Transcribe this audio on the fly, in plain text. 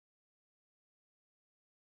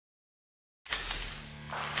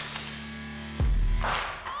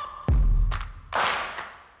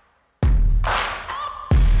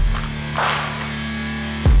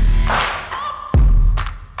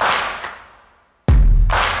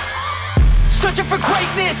Searching for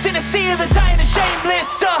greatness in a sea of the dying and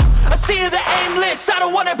shameless, a sea of the aimless. I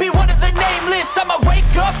don't wanna be one of the nameless. I'ma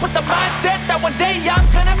wake up with the mindset that one day I'm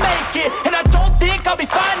gonna make it. And I don't think I'll be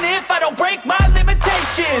fine if I don't break my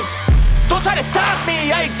limitations. Don't try to stop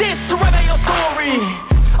me, I exist to write my own story.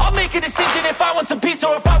 I'll make a decision if I want some peace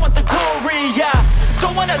or if I want the glory, yeah.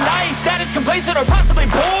 Don't want a life that is complacent or possibly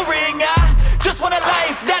boring. I just want a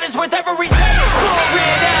life that is worth every day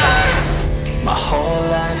exploring. My whole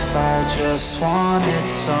life I just wanted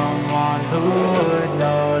someone who would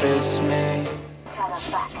notice me.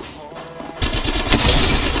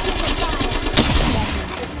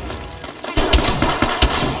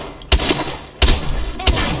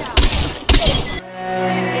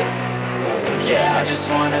 Yeah, I just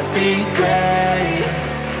wanna be great.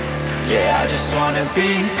 Yeah, I just wanna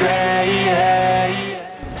be great.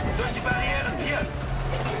 Durch die Barrieren, hier!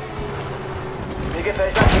 Mir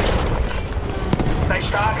gefällt das. Sei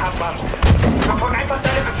stark, Handmann. Verfolg einfach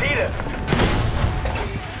deine Befehle.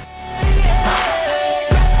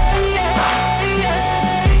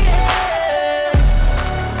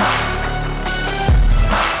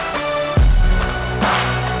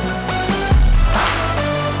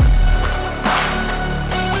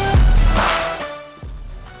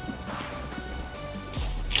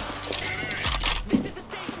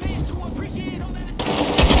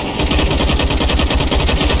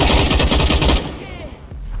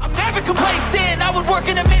 Work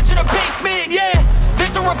in a mansion or basement, yeah.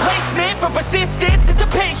 There's no replacement for persistence, it's a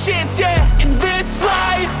patience, yeah. In this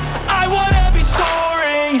life, I wanna be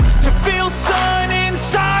soaring, to feel sun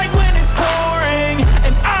inside when it's pouring.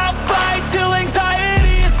 And I'll fight till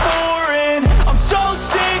anxiety is foreign. I'm so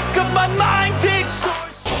sick of my mind's extortion.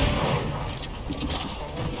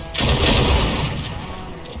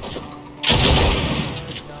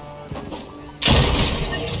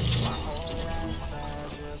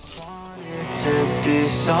 To be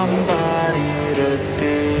somebody to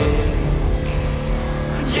be.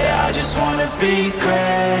 Yeah, I just wanna be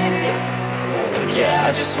great. Yeah,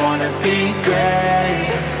 I just wanna be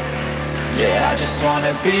great. Yeah, I just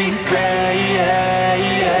wanna be great. Yeah,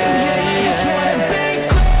 yeah, I just wanna be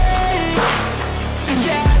great.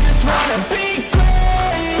 Yeah, I just wanna be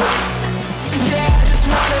great. Yeah, I just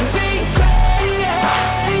wanna be great.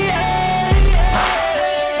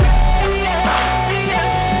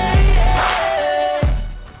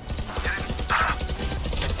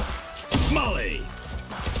 Molly!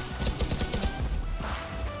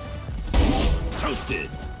 Toasted!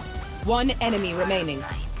 One enemy remaining.